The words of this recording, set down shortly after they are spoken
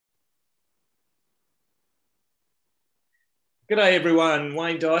G'day everyone,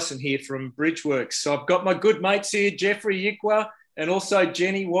 Wayne Dyson here from Bridgeworks. So I've got my good mates here, Jefry&apos and also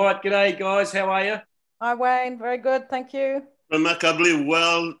Jenny White. G'day guys, how are you? Hi Wayne, very good, thank you. Remarkably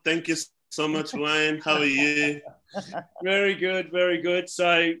well, thank you so much, Wayne. How are you? Very good, very good.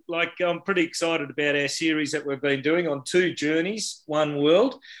 So I'm pretty excited about our series that we've been doing on two journeys, one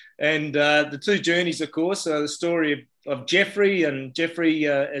world. And the two journeys, of course, are the story of Jefry and Jefry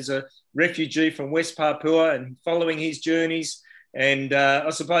as a refugee from West Papua and following his journeys. And I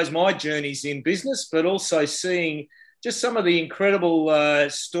suppose my journeys in business, but also seeing just some of the incredible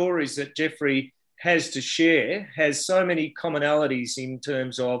stories that Jefry has to share, has so many commonalities in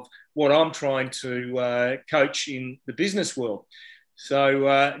terms of what I'm trying to coach in the business world.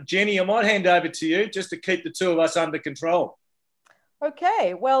 So, Jenny, I might hand over to you just to keep the two of us under control.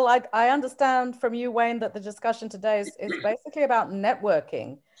 Okay, well, I understand from you, Wayne, that the discussion today is basically about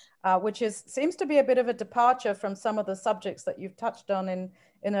networking, which seems to be a bit of a departure from some of the subjects that you've touched on in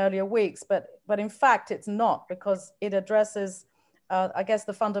earlier weeks, but in fact, it's not, because it addresses, I guess,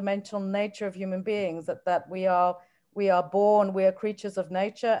 the fundamental nature of human beings, that we are born, we are creatures of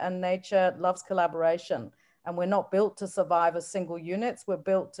nature, and nature loves collaboration. And we're not built to survive as single units. We're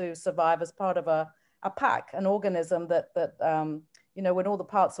built to survive as part of a pack, an organism that when all the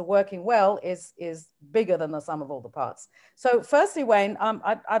parts are working well, is bigger than the sum of all the parts. So firstly, Wayne,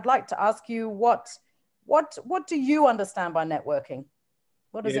 I'd like to ask you, what do you understand by networking?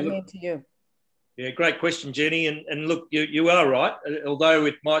 What does it mean to you? Yeah, great question, Jenny. And look, you are right. Although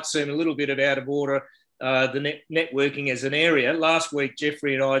it might seem a little bit out of order, the networking as an area. Last week,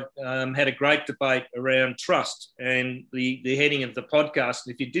 Jefry and I had a great debate around trust and the heading of the podcast.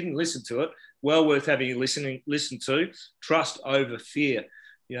 And if you didn't listen to it, well worth having a listen to. Trust over fear.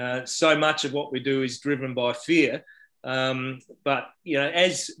 So much of what we do is driven by fear. But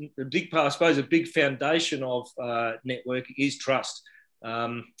as the big part, I suppose, a big foundation of networking is trust.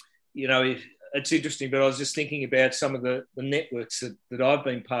 It's interesting, but I was just thinking about some of the networks that I've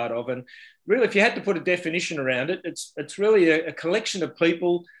been part of, and really, if you had to put a definition around it, it's really a collection of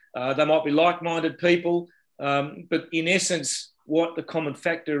people. They might be like-minded people, but in essence, what the common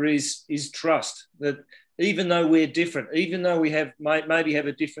factor is trust. That even though we're different, even though we maybe have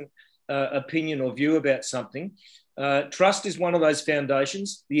a different opinion or view about something, trust is one of those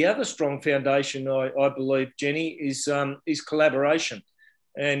foundations. The other strong foundation, I believe, Jenny, is collaboration.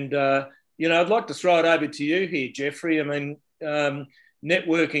 And I'd like to throw it over to you here, Jefry. I mean,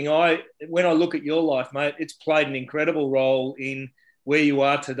 networking, when I look at your life, mate, it's played an incredible role in where you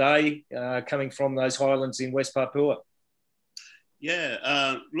are today, coming from those highlands in West Papua.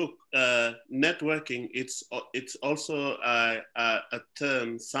 Yeah, look, networking, it's also a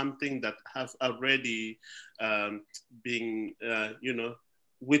term, something that has already been,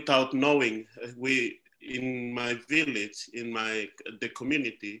 without knowing. In my village, the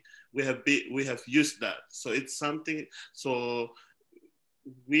community, we have used that. So it's something. So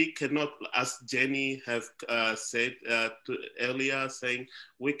we cannot, as Jenny have said earlier, saying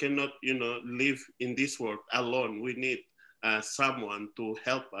we cannot, live in this world alone. We need someone to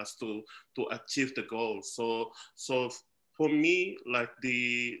help us to achieve the goal. So for me, like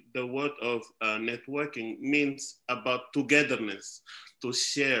the word of networking means about togetherness, to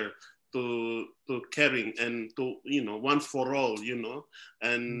share, to caring, and to one for all,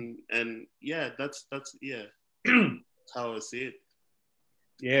 and yeah, that's yeah how I see it.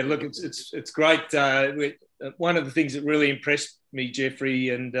 Yeah, look, it's great. One of the things that really impressed me,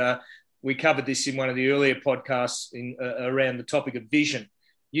 Jefry, and we covered this in one of the earlier podcasts around the topic of vision.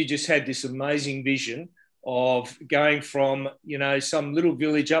 You just had this amazing vision of going from some little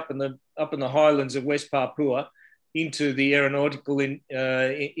village up in the highlands of West Papua into the aeronautical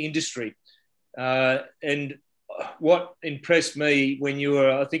industry. And what impressed me when you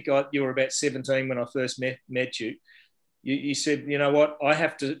were about 17 when I first met you. You said, you know what, I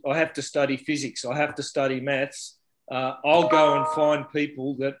have to study physics. I have to study maths. I'll go and find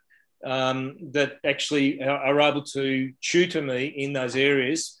people that actually are able to tutor me in those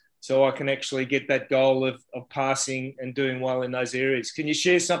areas, so I can actually get that goal of passing and doing well in those areas. Can you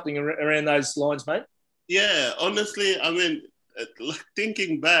share something around those lines, mate? Yeah, honestly, I mean,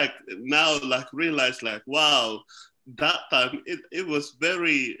 thinking back now, realize, wow, that time it was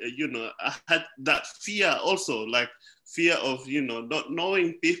very, I had that fear also, fear of, not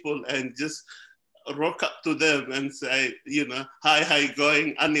knowing people and just rock up to them and say, hi, how you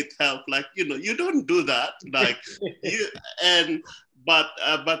going? I need help. You don't do that.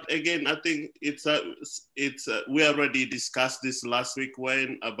 But again, I think it's we already discussed this last week,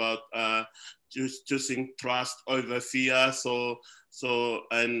 Wayne, about choosing trust over fear. So So,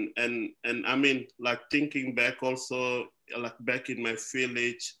 and I mean, like thinking back also, like back in my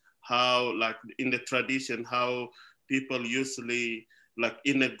village, how like in the tradition, how people usually like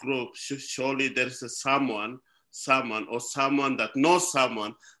in a group, surely there's someone that knows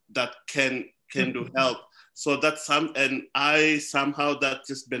someone that can do help. So that's and I somehow that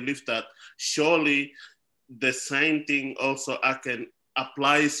just believe that surely the same thing also I can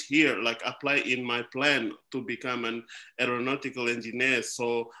applies here, like apply in my plan to become an aeronautical engineer.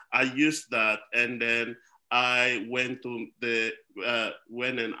 So I used that, and then I went to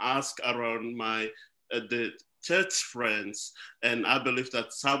went and asked around my the church friends, and I believe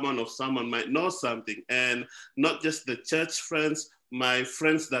that someone might know something, and not just the church friends, my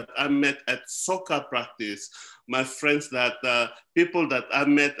friends that I met at soccer practice, my friends that people that I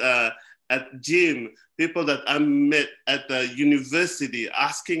met at gym, people that I met at the university,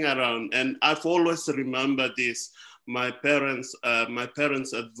 asking around. And I've always remembered this. My parents'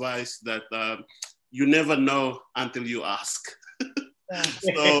 advice that you never know until you ask.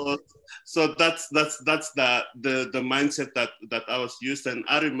 So that's the mindset that I was used. And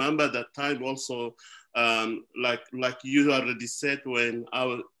I remember that time also, like you already said, when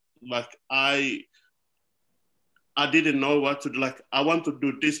I didn't know what to do. Like, I want to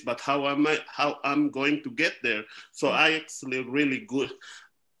do this, but how I'm going to get there? So I actually really good.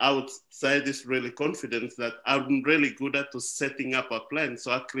 I would say this really confident that I'm really good at setting up a plan.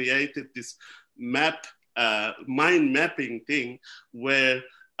 So I created this mind mapping thing where,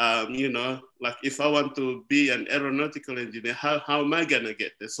 like if I want to be an aeronautical engineer, how am I gonna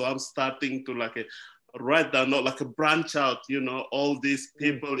get there? So I'm starting to write down, not like a branch out, all these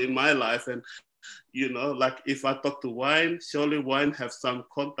people in my life. And like if I talk to Wayne, surely Wayne have some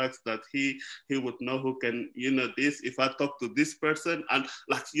contacts that he would know who can, this. If I talk to this person, and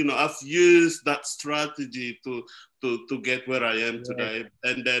I've used that strategy to get where I am today.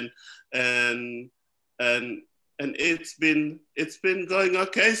 And then and it's been going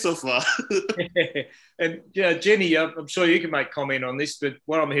okay so far. And Jenny, I'm sure you can make comment on this, but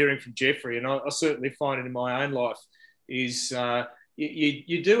what I'm hearing from Jeffrey, and I certainly find it in my own life, is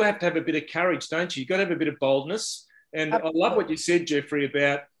you do have to have a bit of courage, don't you? You've got to have a bit of boldness. And absolutely. I love what you said, Jeffrey,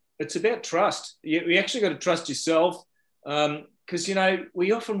 about it's about trust. You actually got to trust yourself, because,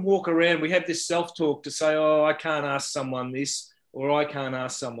 we often walk around, we have this self-talk to say, oh, I can't ask someone this, or I can't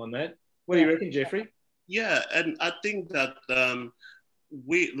ask someone that. What do you reckon, Jeffrey? Yeah, and I think that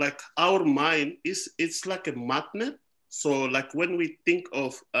we, like, our mind it's like a magnet. So like when we think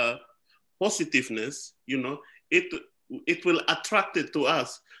of positiveness, it will attract it to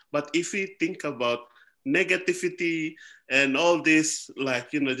us. But if we think about negativity and all this,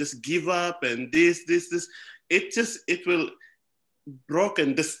 just give up and this, it will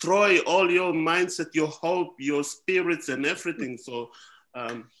broken, destroy all your mindset, your hope, your spirits and everything. So,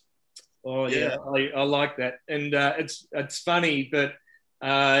 yeah, I like that. And it's funny, but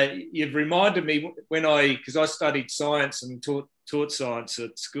you've reminded me because I studied science and taught science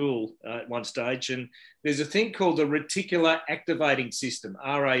at school at one stage, and there's a thing called the reticular activating system,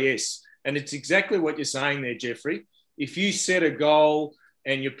 RAS, and it's exactly what you're saying there, Jeffrey. If you set a goal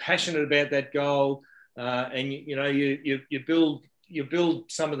and you're passionate about that goal, and you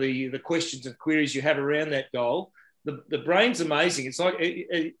build some of the questions and queries you have around that goal, the brain's amazing. It's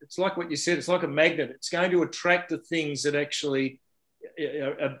like what you said. It's like a magnet. It's going to attract the things that actually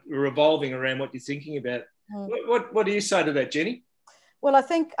are revolving around what you're thinking about. What do you say to that, Jenny? Well, I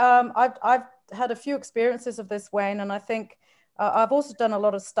think I've had a few experiences of this, Wayne, and I think I've also done a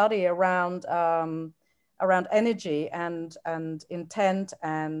lot of study around energy and intent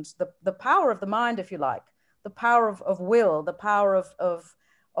and the power of the mind, if you like, the power of will, the power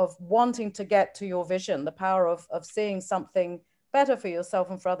of wanting to get to your vision, the power of seeing something better for yourself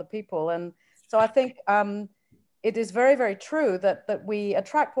and for other people. And so I think it is very, very true that we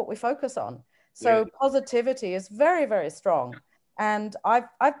attract what we focus on. So positivity is very, very strong. And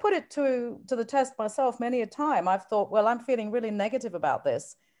I've put it to the test myself many a time. I've thought, well, I'm feeling really negative about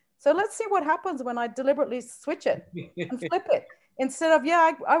this. So let's see what happens when I deliberately switch it and flip it. Instead of,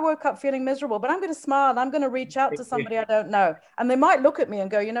 I woke up feeling miserable, but I'm going to smile. I'm going to reach out to somebody I don't know. And they might look at me and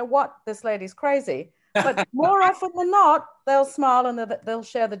go, you know what? This lady's crazy. But more often than not, they'll smile and they'll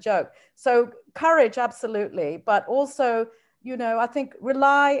share the joke. So courage, absolutely. But also, I think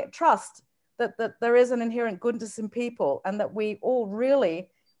trust that there is an inherent goodness in people, and that we all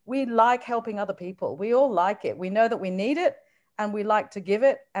we like helping other people. We all like it. We know that we need it and we like to give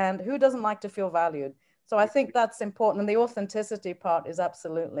it. And who doesn't like to feel valued? So I think that's important. And the authenticity part is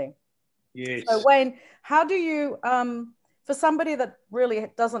absolutely. Yes. So Wayne, how do you, for somebody that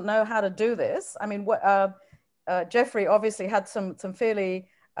really doesn't know how to do this, I mean, Jefry obviously had some fairly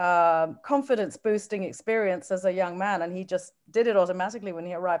confidence boosting experience as a young man, and he just did it automatically when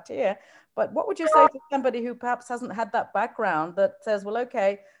he arrived here. But what would you say to somebody who perhaps hasn't had that background that says, well,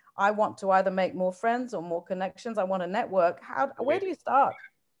 okay, I want to either make more friends or more connections, I want to network. Where do you start?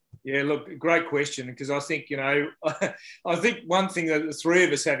 Yeah, look, great question, because I think, I think one thing that the three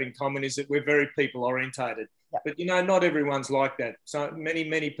of us have in common is that we're very people orientated. Yep. But, not everyone's like that. So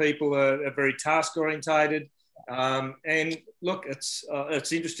many people are very task orientated. And look, it's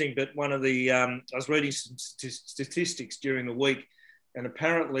interesting, but one of the, I was reading some statistics during the week, and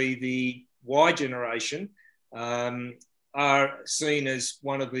apparently the Y generation are seen as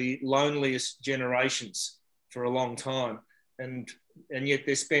one of the loneliest generations for a long time. And yet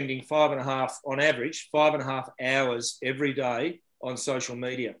they're spending 5.5 hours every day on social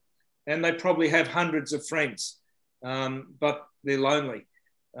media. And they probably have hundreds of friends, but they're lonely.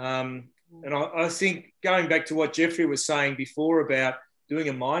 And I think, going back to what Jefry was saying before about doing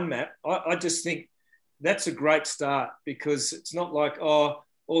a mind map, I just think that's a great start, because it's not like, all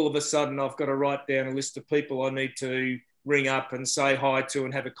of a sudden I've got to write down a list of people I need to ring up and say hi to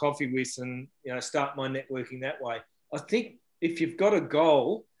and have a coffee with and, start my networking that way. I think if you've got a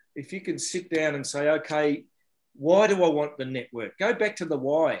goal, if you can sit down and say, okay, why do I want the network? Go back to the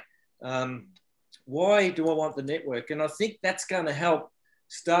why. Why do I want the network? And I think that's going to help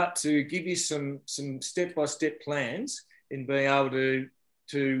start to give you some step-by-step plans in being able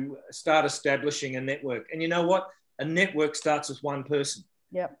to start establishing a network. And you know what? A network starts with one person.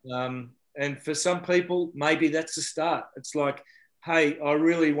 Yep. And for some people, maybe that's the start. It's like, hey, I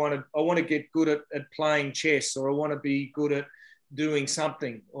want to get good at playing chess, or I want to be good at doing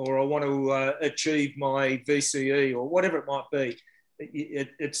something, or I want to achieve my VCE, or whatever it might be.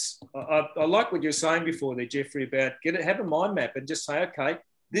 I like what you were saying before there, Jefry, about have a mind map and just say, okay,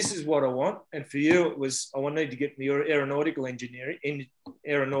 this is what I want. And for you, it was, I need to get in the aeronautical engineering,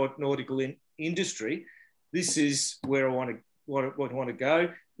 aeronautical industry. This is where I want to go.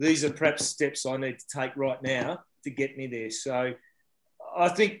 These are perhaps steps I need to take right now to get me there. So I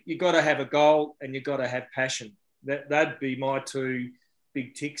think you've got to have a goal and you've got to have passion. That'd be my two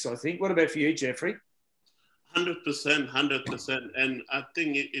big ticks, I think. What about for you, Jefry? 100%. And I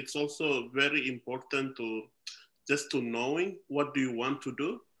think it's also very important to knowing what do you want to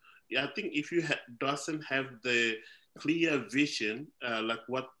do. Yeah, I think if you doesn't have the clear vision, like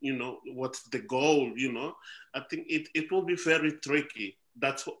what's the goal, I think it will be very tricky.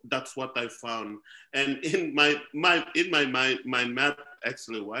 That's what I found. And in my mind map,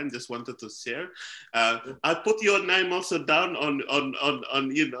 actually, Wayne, just wanted to share. I put your name also down on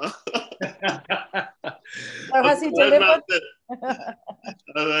So has he delivered?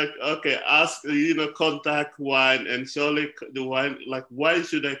 Like, okay, ask, contact Wayne, and surely the Wayne, like, why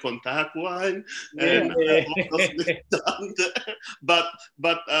should I contact Wayne? And but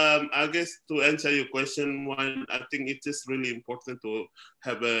I guess to answer your question, Wayne, I think it is really important to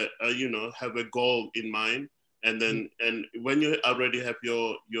have a goal in mind. And then, and when you already have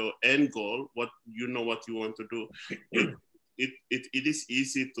your end goal, what you want to do, it is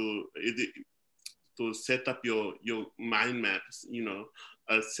easy to set up your mind maps,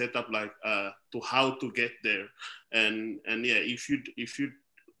 set up like to how to get there, and yeah, if you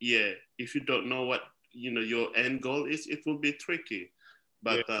don't know what your end goal is, it will be tricky.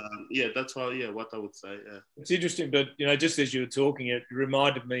 But that's what I would say. Yeah. It's interesting, but just as you were talking, it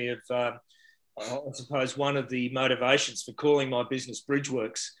reminded me of I suppose one of the motivations for calling my business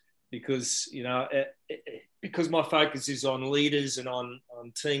Bridgeworks, because because my focus is on leaders and on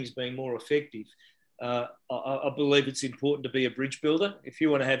teams being more effective. I believe it's important to be a bridge builder. If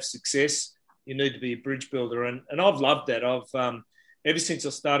you want to have success, you need to be a bridge builder, and I've loved that. I've ever since I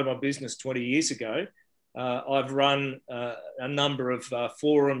started my business 20 years ago, I've run a number of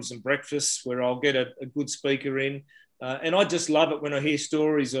forums and breakfasts where I'll get a good speaker in. And I just love it when I hear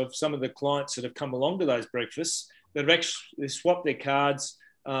stories of some of the clients that have come along to those breakfasts that have actually swapped their cards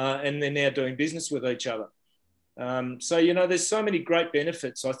and they're now doing business with each other. So, there's so many great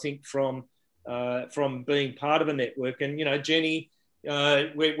benefits, I think, from being part of a network. And, Jenny,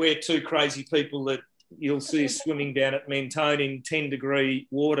 we're two crazy people that you'll see us swimming down at Mentone in 10-degree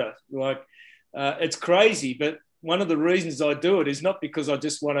water. Like, it's crazy, but one of the reasons I do it is not because I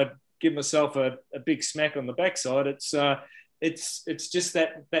just want to give myself a big smack on the backside. It's just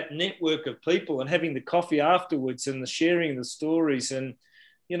that network of people and having the coffee afterwards and the sharing of the stories. And,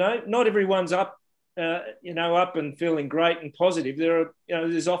 not everyone's up and feeling great and positive.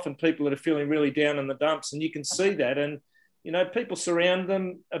 There's often people that are feeling really down in the dumps, and you can see that. And, people surround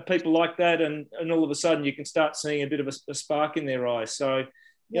them, people like that. And all of a sudden you can start seeing a bit of a spark in their eyes. So,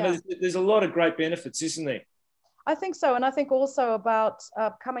 there's a lot of great benefits, isn't there? I think so. And I think also about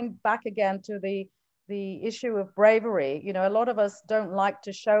coming back again to the issue of bravery. You know, a lot of us don't like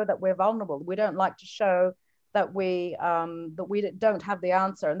to show that we're vulnerable. We don't like to show that we don't have the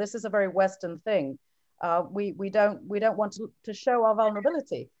answer. And this is a very Western thing. We don't want to show our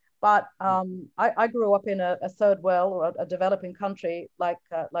vulnerability. But I grew up in a third world or a developing country like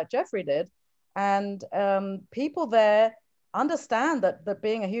Jefry did, and people there understand that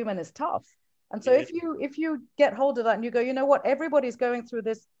being a human is tough. And so if you get hold of that and you go, you know what, everybody's going through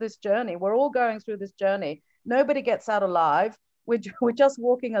this journey. We're all going through this journey. Nobody gets out alive. We're just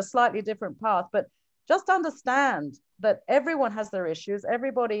walking a slightly different path. But just understand that everyone has their issues.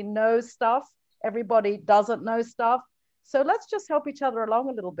 Everybody knows stuff. Everybody doesn't know stuff. So let's just help each other along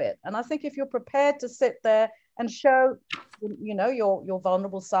a little bit. And I think if you're prepared to sit there and show, you know, your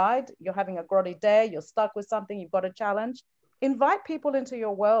vulnerable side, you're having a groggy day, you're stuck with something, you've got a challenge, invite people into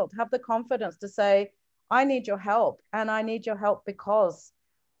your world. Have the confidence to say, I need your help, and I need your help because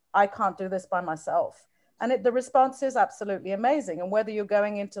I can't do this by myself. And the response is absolutely amazing. And whether you're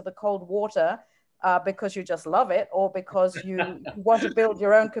going into the cold water because you just love it, or because you want to build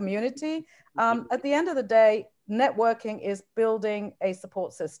your own community, at the end of the day, networking is building a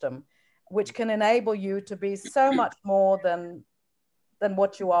support system which can enable you to be so much more than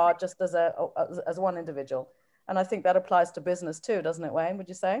what you are just as one individual. And I think that applies to business too, doesn't it, Wayne? Would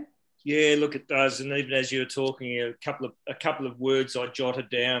you say? Yeah, look, it does. And even as you were talking, a couple of words I jotted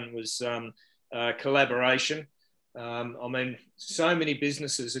down was collaboration. I mean, so many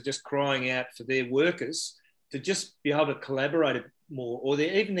businesses are just crying out for their workers to just be able to collaborate more, or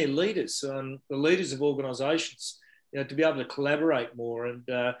even their leaders, the leaders of organisations, you know, to be able to collaborate more. And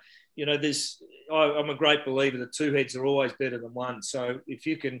you know, I'm a great believer that two heads are always better than one. So if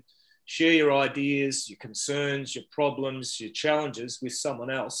you can share your ideas, your concerns, your problems, your challenges with someone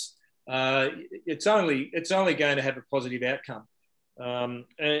else, it's only going to have a positive outcome.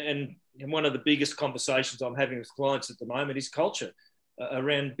 And one of the biggest conversations I'm having with clients at the moment is culture,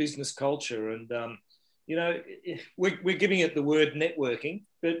 around business culture. And, you know, we're giving it the word networking,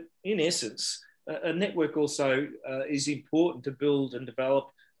 but in essence, a network also is important to build and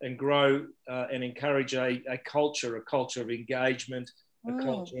develop and grow and encourage a culture of engagement, a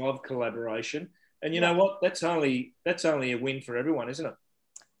culture of collaboration. And you know what? That's only a win for everyone, isn't it?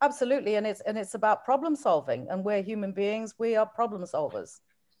 Absolutely. And it's about problem solving. And we're human beings. We are problem solvers.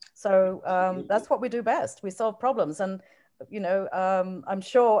 So that's what we do best. We solve problems. And, you know, I'm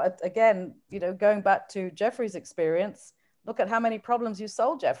sure, again, you know, going back to Jeffrey's experience, look at how many problems you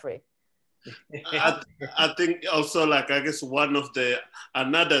solved, Jefry. I think also, like, I guess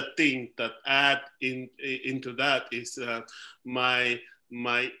another thing that add into that is my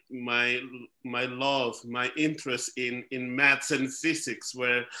love, my interest in maths and physics,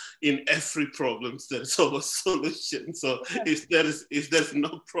 where in every problem there's always solution. So if there's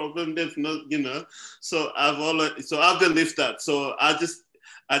no problem, there's no, you know. So I believe that. So I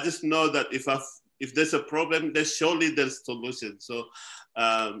just know that if there's a problem, there's solution. So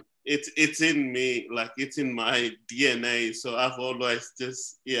it's in me, like it's in my DNA. So I've always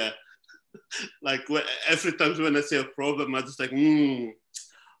just like every time when I see a problem, I just like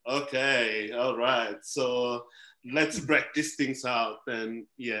okay, all right, so let's break these things out and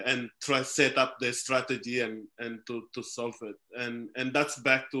try set up the strategy and to solve it. And that's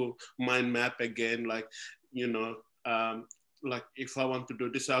back to mind map again, like, you know, like if I want to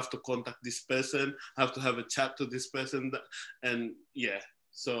do this, I have to contact this person, I have to have a chat to this person, and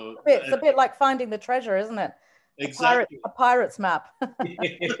so it's a bit like finding the treasure, isn't it? Exactly. A pirate's map.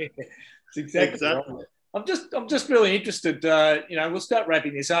 It's exactly. Right. I'm just really interested. You know, we'll start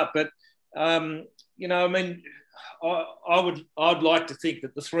wrapping this up, but you know, I mean, I'd like to think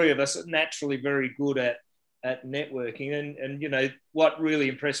that the three of us are naturally very good at networking, and you know, what really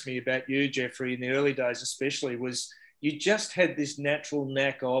impressed me about you, Jefry, in the early days, especially, was you just had this natural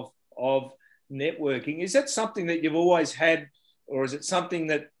knack of networking. Is that something that you've always had, or is it something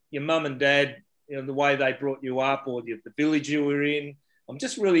that your mum and dad, you know, the way they brought you up, or the village you were in? I'm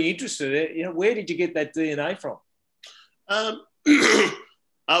just really interested. You know, where did you get that DNA from? I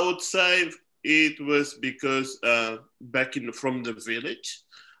would say it was because back from the village,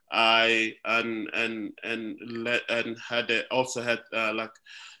 I also had like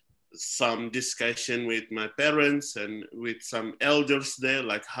some discussion with my parents and with some elders there,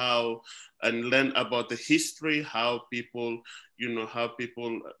 like and learn about the history, how people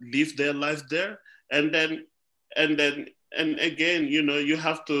live their life there, and again, you know, you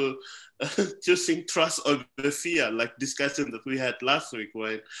have to choosing trust over fear, like discussion that we had last week,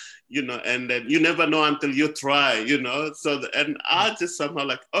 Wayne, and then you never know until you try, So, and I just somehow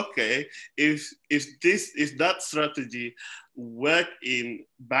like, okay, if that strategy work in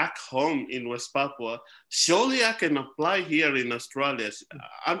back home in West Papua, surely I can apply here in Australia,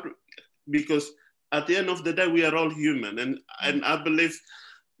 because at the end of the day, we are all human, and I believe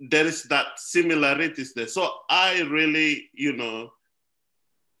there is that similarities there. So I really,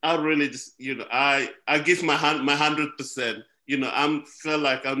 just, I give my 100%. I'm feel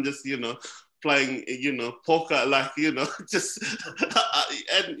like I'm just, playing, poker, like, just,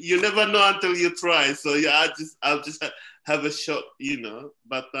 and you never know until you try. So yeah, I'll just have a shot,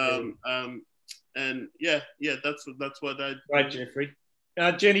 But and yeah, that's what I. Right, Jeffrey.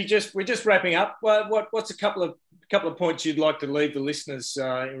 Jenny, we're just wrapping up. What's a couple of points you'd like to leave the listeners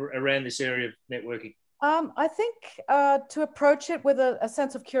around this area of networking? I think to approach it with a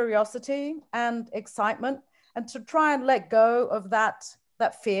sense of curiosity and excitement, and to try and let go of that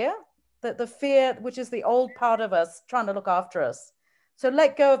fear, the fear which is the old part of us trying to look after us. So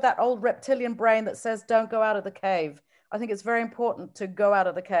let go of that old reptilian brain that says don't go out of the cave. I think it's very important to go out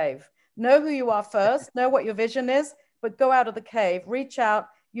of the cave. Know who you are first, know what your vision is, but go out of the cave, reach out.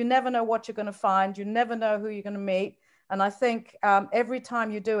 You never know what you're going to find. You never know who you're going to meet. And I think every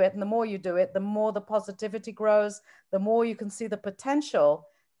time you do it, and the more you do it, the more the positivity grows, the more you can see the potential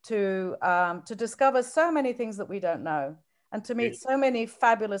to discover so many things that we don't know, and to meet so many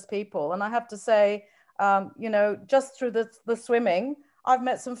fabulous people. And I have to say, just through the swimming, I've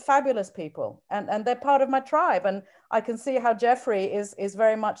met some fabulous people, and they're part of my tribe. And I can see how Jeffrey is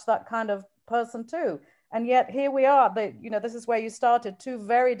very much that kind of person too. And yet here we are, this is where you started, two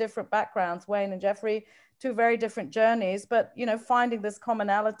very different backgrounds, Wayne and Jeffrey, two very different journeys, but, finding this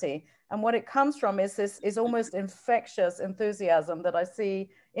commonality. And what it comes from is almost infectious enthusiasm that I see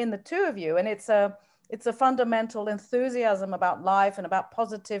in the two of you. And it's a fundamental enthusiasm about life and about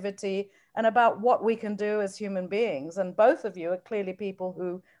positivity and about what we can do as human beings. And both of you are clearly people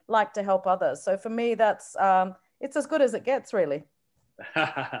who like to help others. So for me, that's, it's as good as it gets, really.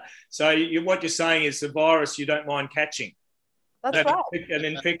 So what you're saying is the virus you don't mind catching. That's right. An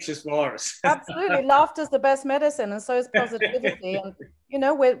infectious virus. Absolutely. Laughter's the best medicine, and so is positivity. And,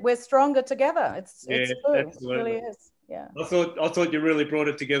 we're stronger together. It's true. Absolutely. It really is. Yeah. I thought you really brought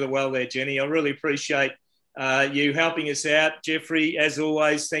it together well there, Jenny. I really appreciate you helping us out. Jeffrey, as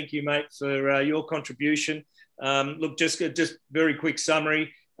always, thank you, mate, for your contribution. Look, just very quick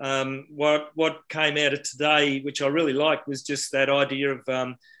summary. What came out of today, which I really liked, was just that idea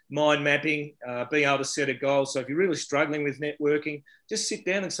of mind mapping, being able to set a goal. So if you're really struggling with networking, just sit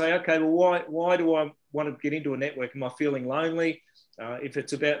down and say, okay, well, why do I want to get into a network? Am I feeling lonely? If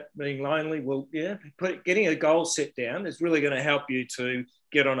it's about being lonely, well, yeah, getting a goal set down is really going to help you to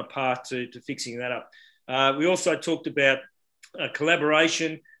get on a path to fixing that up. We also talked about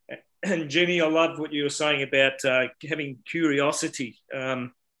collaboration. And Jenny, I love what you were saying about having curiosity,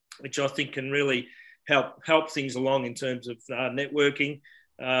 which I think can really help things along in terms of networking.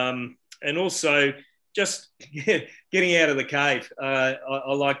 And also just getting out of the cave.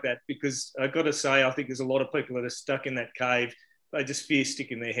 I like that, because I've got to say, I think there's a lot of people that are stuck in that cave. They just fear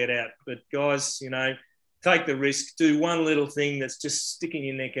sticking their head out. But guys, take the risk, do one little thing that's just sticking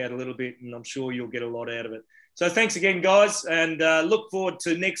your neck out a little bit, and I'm sure you'll get a lot out of it. So thanks again, guys, and look forward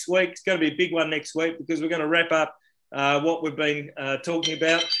to next week. It's going to be a big one next week, because we're going to wrap up what we've been talking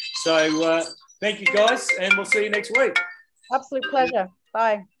about. So thank you, guys, and we'll see you next week. Absolute pleasure.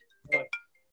 Bye.